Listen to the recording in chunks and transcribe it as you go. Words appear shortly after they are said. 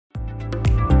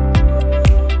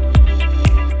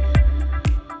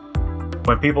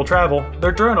When people travel,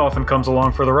 their drone often comes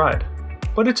along for the ride.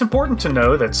 But it's important to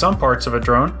know that some parts of a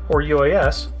drone, or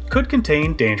UAS, could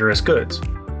contain dangerous goods,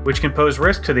 which can pose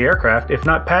risk to the aircraft if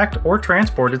not packed or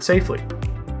transported safely.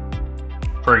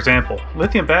 For example,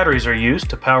 lithium batteries are used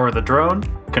to power the drone,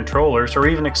 controllers, or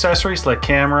even accessories like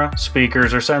camera,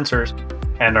 speakers, or sensors,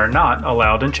 and are not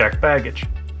allowed in checked baggage.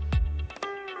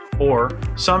 Or,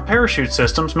 some parachute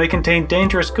systems may contain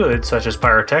dangerous goods such as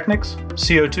pyrotechnics,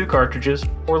 CO2 cartridges,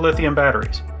 or lithium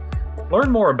batteries.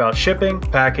 Learn more about shipping,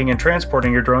 packing, and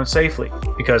transporting your drone safely,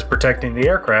 because protecting the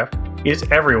aircraft is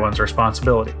everyone's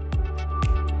responsibility.